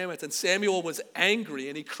my commandments. And Samuel was angry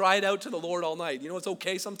and he cried out to the Lord all night. You know, it's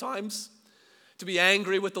okay sometimes to be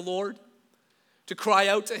angry with the Lord, to cry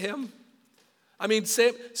out to him. I mean,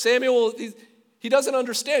 Samuel, he doesn't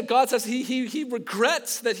understand. God says he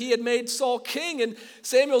regrets that he had made Saul king. And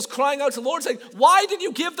Samuel's crying out to the Lord saying, why did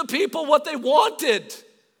you give the people what they wanted?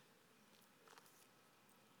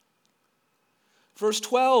 Verse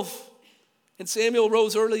 12, and Samuel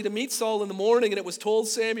rose early to meet Saul in the morning, and it was told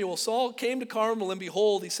Samuel, Saul came to Carmel, and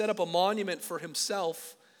behold, he set up a monument for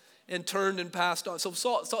himself and turned and passed on. So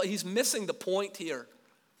Saul, he's missing the point here.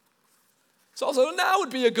 Saul said, now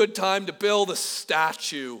would be a good time to build a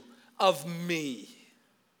statue of me.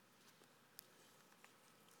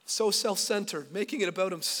 So self-centered, making it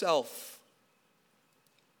about himself.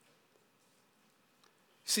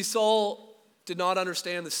 See, Saul did not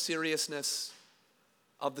understand the seriousness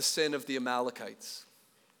of the sin of the Amalekites.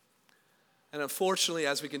 And unfortunately,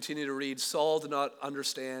 as we continue to read, Saul did not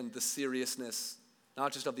understand the seriousness,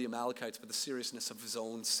 not just of the Amalekites, but the seriousness of his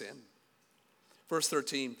own sin. Verse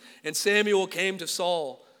 13, and Samuel came to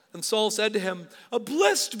Saul, and Saul said to him,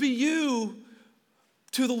 blessed be you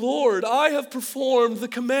to the Lord. I have performed the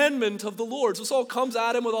commandment of the Lord. So Saul comes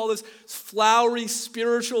at him with all this flowery,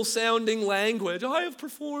 spiritual sounding language. I have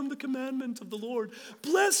performed the commandment of the Lord.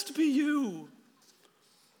 Blessed be you.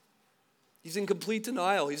 He's in complete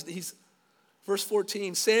denial. He's verse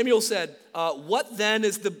 14, Samuel said, what then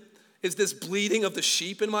is this bleating of the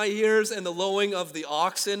sheep in my ears and the lowing of the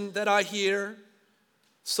oxen that I hear?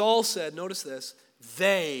 Saul said, notice this,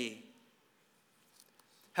 they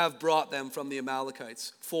have brought them from the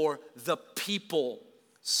Amalekites, for the people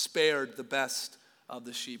spared the best of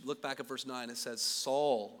the sheep. Look back at verse 9, it says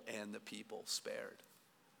Saul and the people spared.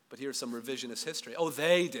 But here's some revisionist history. Oh,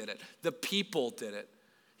 they did it. The people did it.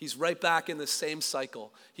 He's right back in the same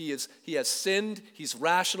cycle. He has sinned, he's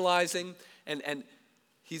rationalizing, and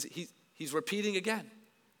he's repeating again.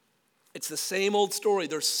 It's the same old story.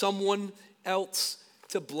 There's someone else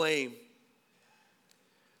to blame.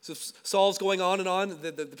 So Saul's going on and on.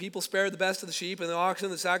 The people spared the best of the sheep and the oxen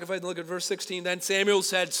and the sacrifice. And look at verse 16. Then Samuel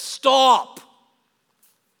said, stop.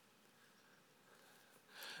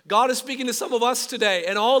 God is speaking to some of us today,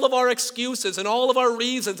 and all of our excuses and all of our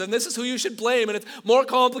reasons, and this is who you should blame, and it's more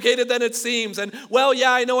complicated than it seems. And, well,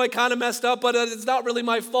 yeah, I know I kind of messed up, but it's not really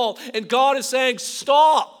my fault. And God is saying,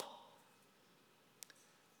 stop.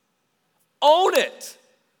 Own it.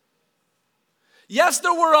 Yes,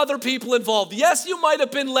 there were other people involved. Yes, you might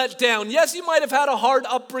have been let down. Yes, you might have had a hard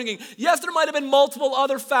upbringing. Yes, there might have been multiple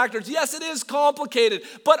other factors. Yes, it is complicated,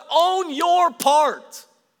 but own your part.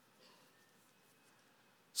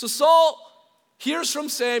 So Saul hears from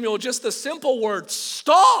Samuel just the simple word,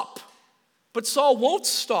 stop. But Saul won't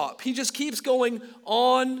stop. He just keeps going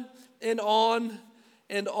on and on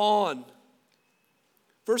and on.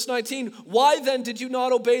 Verse 19, why then did you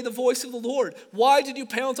not obey the voice of the Lord? Why did you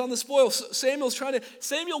pounce on the spoil?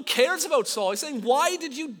 Samuel cares about Saul. He's saying, why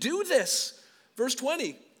did you do this? Verse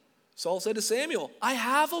 20, Saul said to Samuel, I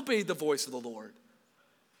have obeyed the voice of the Lord.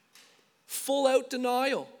 Full out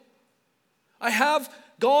denial. I have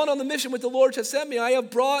gone on the mission which the Lord has sent me. I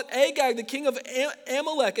have brought Agag, the king of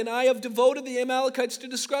Amalek, and I have devoted the Amalekites to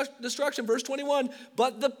destruction. Verse 21,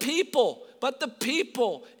 but the people,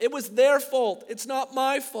 it was their fault. It's not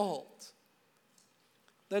my fault.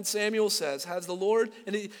 Then Samuel says, has the Lord,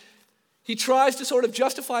 and he tries to sort of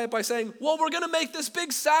justify it by saying, well, we're going to make this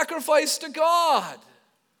big sacrifice to God.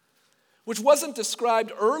 which wasn't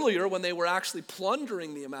described earlier when they were actually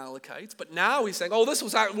plundering the Amalekites. But now he's saying, this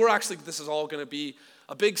is all going to be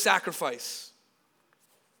a big sacrifice.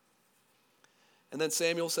 And then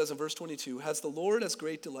Samuel says in verse 22, has the Lord as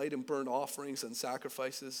great delight in burnt offerings and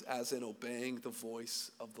sacrifices as in obeying the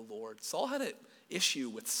voice of the Lord? Saul had an issue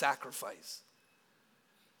with sacrifice.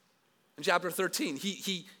 In chapter 13,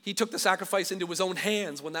 he took the sacrifice into his own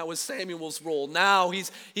hands when that was Samuel's role. Now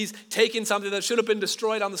he's taking something that should have been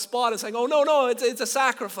destroyed on the spot and saying, no, it's a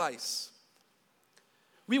sacrifice.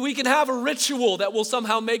 We can have a ritual that will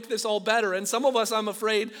somehow make this all better. And some of us, I'm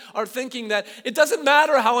afraid, are thinking that it doesn't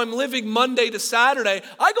matter how I'm living Monday to Saturday.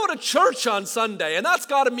 I go to church on Sunday, and that's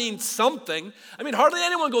got to mean something. I mean, hardly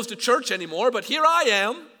anyone goes to church anymore, but here I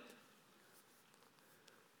am.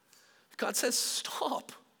 God says,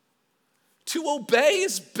 stop. To obey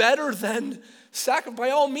is better than sacrifice. By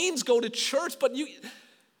all means, go to church, but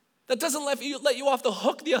that doesn't let you off the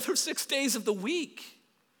hook the other 6 days of the week.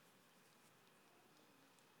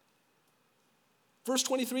 Verse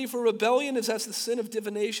 23, for rebellion is as the sin of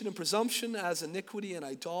divination, and presumption as iniquity and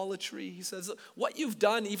idolatry. He says, what you've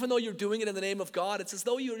done, even though you're doing it in the name of God, it's as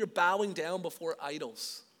though you're bowing down before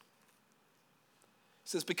idols. He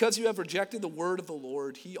says, because you have rejected the word of the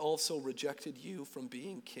Lord, he also rejected you from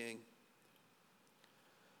being king.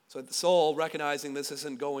 So Saul, recognizing this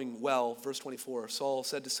isn't going well, verse 24, Saul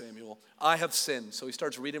said to Samuel, I have sinned. So he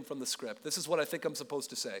starts reading from the script. This is what I think I'm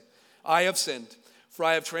supposed to say. I have sinned, for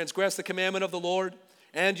I have transgressed the commandment of the Lord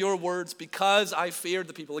and your words because I feared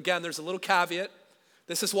the people. Again, there's a little caveat.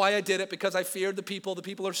 This is why I did it, because I feared the people. The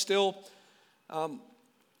people are still,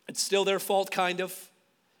 it's still their fault, kind of,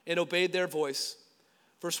 and obeyed their voice.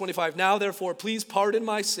 Verse 25, now therefore, please pardon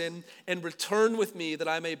my sin and return with me that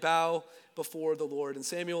I may bow before the Lord. And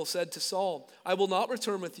Samuel said to Saul, I will not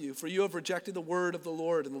return with you, for you have rejected the word of the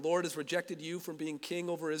Lord, and the Lord has rejected you from being king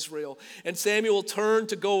over Israel. And Samuel turned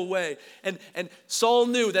to go away. And Saul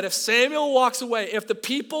knew that if Samuel walks away, if the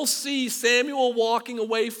people see Samuel walking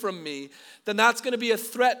away from me, then that's going to be a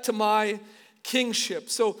threat to my kingship.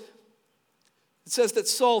 So it says that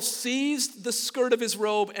Saul seized the skirt of his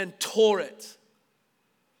robe and tore it.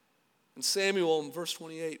 And Samuel, in verse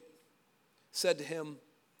 28, said to him,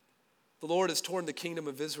 the Lord has torn the kingdom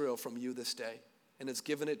of Israel from you this day and has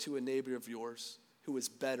given it to a neighbor of yours who is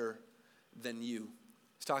better than you.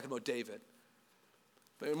 He's talking about David.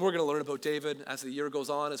 And we're going to learn about David as the year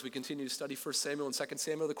goes on, as we continue to study 1 Samuel and 2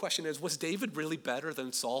 Samuel. The question is, was David really better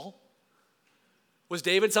than Saul? Was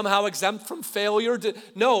David somehow exempt from failure?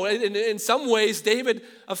 No, in some ways, David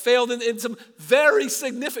failed in some very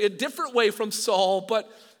significant, different way from Saul, but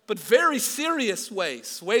very serious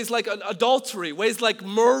ways. Ways like adultery, ways like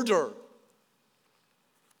murder.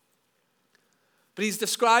 But he's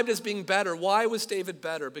described as being better. Why was David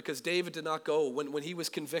better? Because David did not go, when he was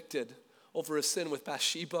convicted over his sin with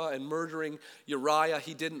Bathsheba and murdering Uriah,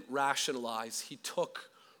 he didn't rationalize. He took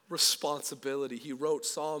responsibility. He wrote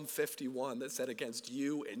Psalm 51 that said, against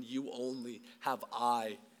you and you only have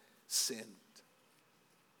I sinned.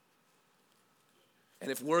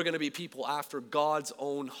 And if we're going to be people after God's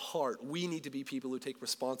own heart, we need to be people who take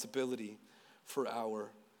responsibility for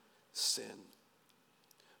our sin.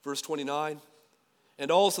 Verse 29, and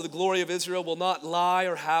also the glory of Israel will not lie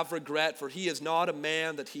or have regret, for he is not a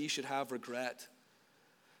man that he should have regret.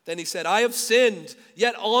 Then he said, I have sinned,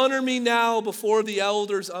 yet honor me now before the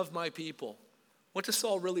elders of my people. What does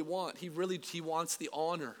Saul really want? He wants the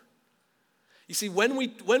honor. You see, when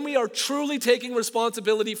we are truly taking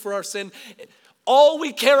responsibility for our sin, all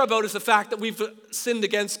we care about is the fact that we've sinned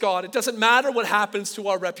against God. It doesn't matter what happens to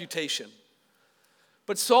our reputation.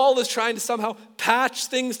 But Saul is trying to somehow patch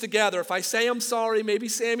things together. If I say I'm sorry, maybe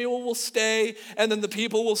Samuel will stay, and then the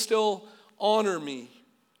people will still honor me.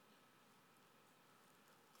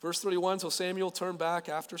 Verse 31, so Samuel turned back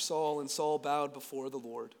after Saul, and Saul bowed before the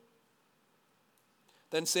Lord.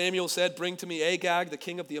 Then Samuel said, bring to me Agag, the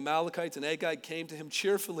king of the Amalekites, and Agag came to him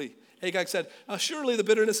cheerfully. Agag said, surely the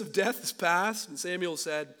bitterness of death is past. And Samuel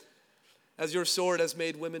said, as your sword has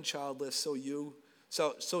made women childless,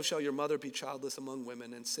 so shall your mother be childless among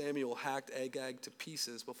women. And Samuel hacked Agag to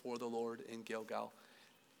pieces before the Lord in Gilgal.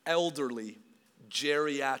 Elderly,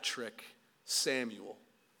 geriatric Samuel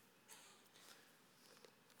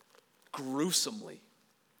gruesomely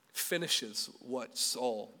finishes what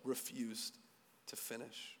Saul refused to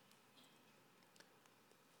finish.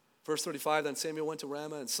 Verse 35, then Samuel went to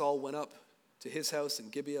Ramah, and Saul went up to his house in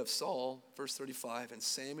Gibeah of Saul. Verse 35, and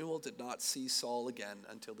Samuel did not see Saul again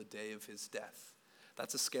until the day of his death.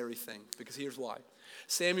 That's a scary thing, because here's why.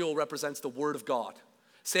 Samuel represents the word of God.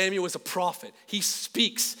 Samuel is a prophet. He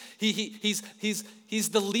speaks. He's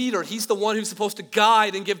the leader. He's the one who's supposed to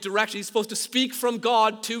guide and give direction. He's supposed to speak from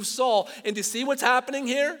God to Saul. And do you see what's happening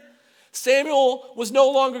here? Samuel was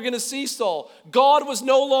no longer going to see Saul. God was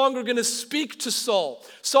no longer going to speak to Saul.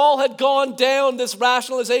 Saul had gone down this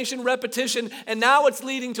rationalization, repetition, and now it's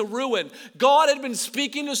leading to ruin. God had been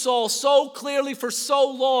speaking to Saul so clearly for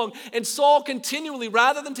so long, and Saul continually,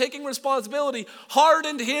 rather than taking responsibility,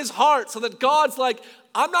 hardened his heart so that God's like,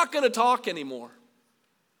 I'm not going to talk anymore.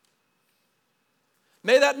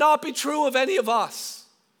 May that not be true of any of us.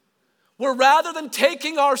 Where rather than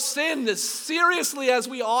taking our sin as seriously as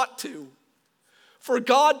we ought to, for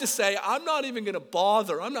God to say, I'm not even going to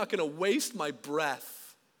bother, I'm not going to waste my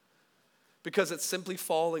breath because it's simply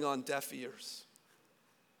falling on deaf ears.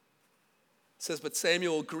 It says, but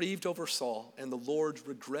Samuel grieved over Saul, and the Lord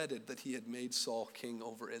regretted that he had made Saul king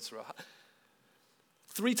over Israel.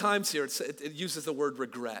 3 times here it uses the word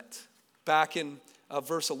regret. Back in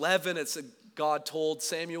verse 11, it's God told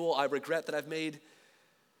Samuel, I regret that I've made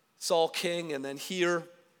Saul king. And then here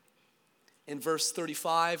in verse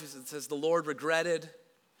 35, it says the Lord regretted.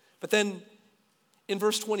 But then in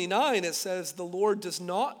verse 29, it says the Lord does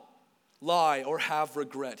not lie or have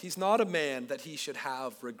regret. He's not a man that he should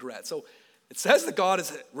have regret. So it says that God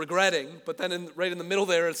is regretting, but then right in the middle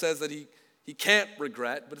there it says that he can't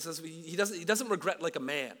regret, but it says he doesn't regret like a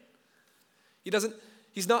man.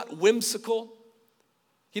 He's not whimsical.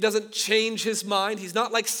 He doesn't change his mind. He's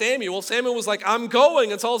not like Samuel. Samuel was like, I'm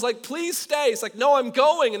going. And Saul's like, please stay. He's like, no, I'm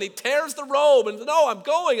going. And he tears the robe and no, I'm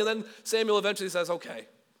going. And then Samuel eventually says, okay.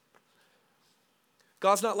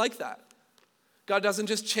 God's not like that. God doesn't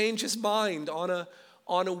just change his mind on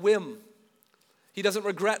a whim. He doesn't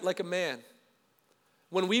regret like a man.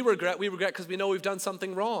 When we regret because we know we've done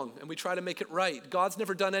something wrong and we try to make it right. God's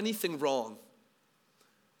never done anything wrong.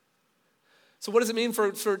 So what does it mean for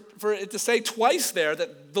it to say twice there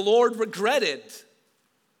that the Lord regretted?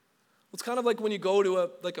 Well, it's kind of like when you go to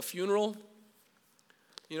a funeral,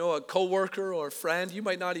 a coworker or a friend, you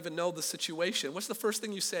might not even know the situation. What's the first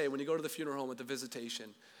thing you say when you go to the funeral home at the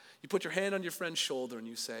visitation? You put your hand on your friend's shoulder and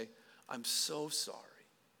you say, I'm so sorry.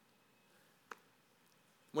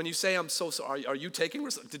 When you say I'm so sorry, are you taking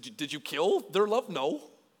responsibility? Did you kill their loved? No.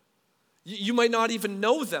 You might not even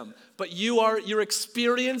know them, but you're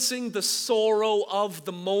experiencing the sorrow of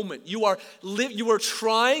the moment. You are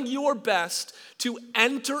trying your best to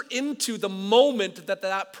enter into the moment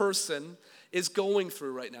that person is going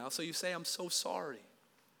through right now. So you say, I'm so sorry.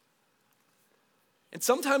 And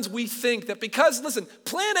sometimes we think that because, listen,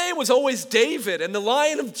 plan A was always David and the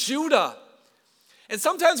Lion of Judah. And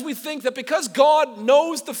sometimes we think that because God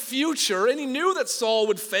knows the future and he knew that Saul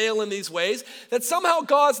would fail in these ways, that somehow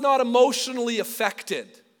God's not emotionally affected.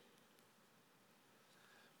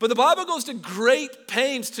 But the Bible goes to great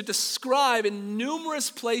pains to describe in numerous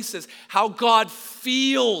places how God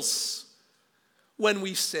feels when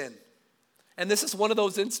we sin. And this is one of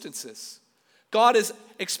those instances. God is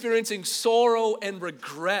experiencing sorrow and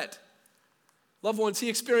regret. Loved ones, he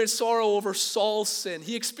experienced sorrow over Saul's sin.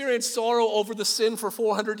 He experienced sorrow over the sin for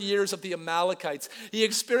 400 years of the Amalekites. He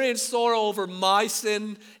experienced sorrow over my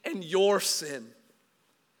sin and your sin.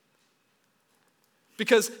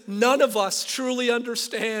 Because none of us truly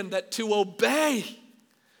understand that to obey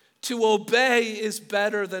is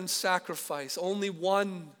better than sacrifice. Only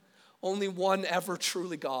one ever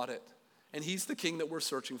truly got it. And he's the king that we're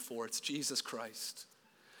searching for. It's Jesus Christ.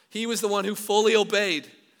 He was the one who fully obeyed.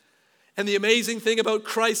 And the amazing thing about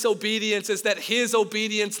Christ's obedience is that his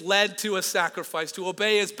obedience led to a sacrifice. To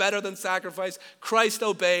obey is better than sacrifice. Christ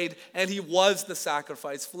obeyed, and he was the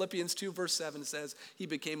sacrifice. Philippians 2 verse 7 says, he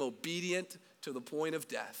became obedient to the point of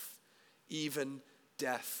death, even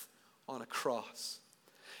death on a cross.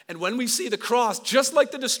 And when we see the cross, just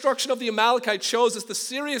like the destruction of the Amalekites shows us the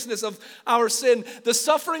seriousness of our sin, the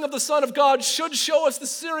suffering of the Son of God should show us the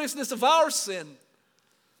seriousness of our sin,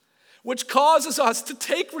 which causes us to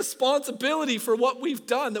take responsibility for what we've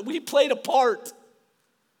done, that we played a part.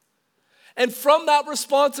 And from that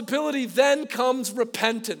responsibility then comes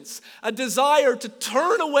repentance, a desire to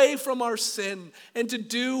turn away from our sin and to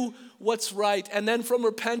do what's right. And then from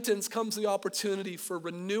repentance comes the opportunity for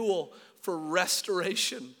renewal, for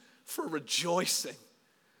restoration, for rejoicing,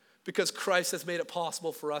 because Christ has made it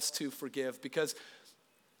possible for us to forgive. Because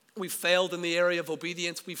we failed in the area of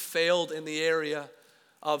obedience, we failed in the area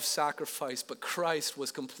of sacrifice, but Christ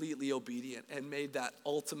was completely obedient and made that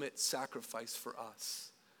ultimate sacrifice for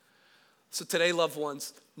us. So today, loved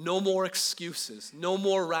ones, no more excuses, no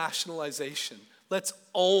more rationalization. Let's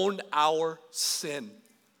own our sin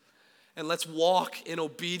And let's walk in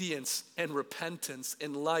obedience and repentance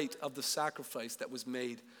in light of the sacrifice that was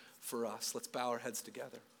made for us. Let's bow our heads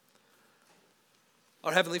together.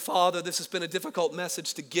 Our Heavenly Father, this has been a difficult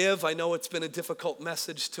message to give. I know it's been a difficult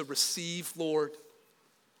message to receive, Lord.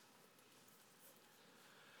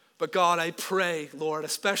 But God, I pray, Lord,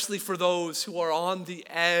 especially for those who are on the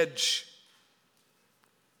edge,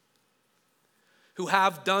 who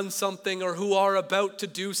have done something or who are about to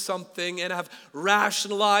do something and have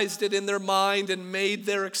rationalized it in their mind and made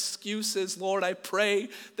their excuses, Lord, I pray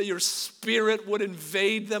that your Spirit would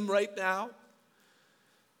invade them right now.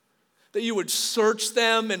 That you would search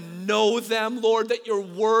them and know them, Lord, that your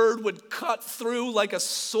word would cut through like a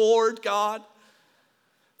sword, God.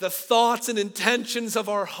 The thoughts and intentions of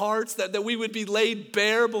our hearts, that we would be laid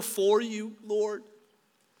bare before you, Lord.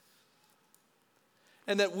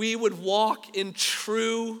 And that we would walk in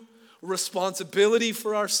true responsibility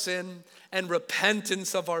for our sin and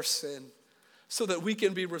repentance of our sin so that we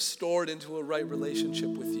can be restored into a right relationship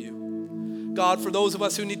with you. God, for those of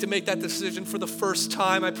us who need to make that decision for the first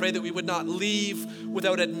time, I pray that we would not leave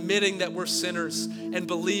without admitting that we're sinners and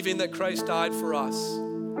believing that Christ died for us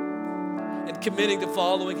and committing to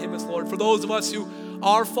following him as Lord. For those of us who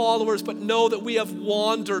are followers but know that we have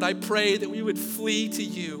wandered, I pray that we would flee to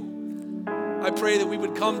you. I pray that we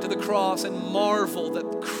would come to the cross and marvel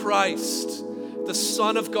that Christ, the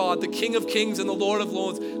Son of God, the King of Kings and the Lord of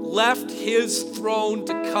Lords, left his throne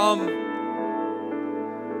to come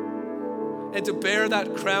and to bear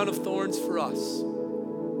that crown of thorns for us.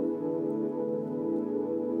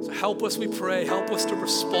 So help us, we pray. Help us to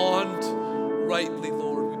respond rightly,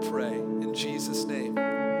 Lord, we pray. In Jesus' name,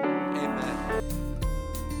 amen.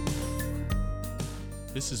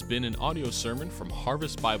 This has been an audio sermon from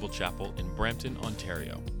Harvest Bible Chapel in Brampton,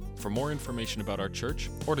 Ontario. For more information about our church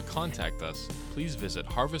or to contact us, please visit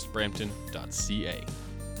harvestbrampton.ca.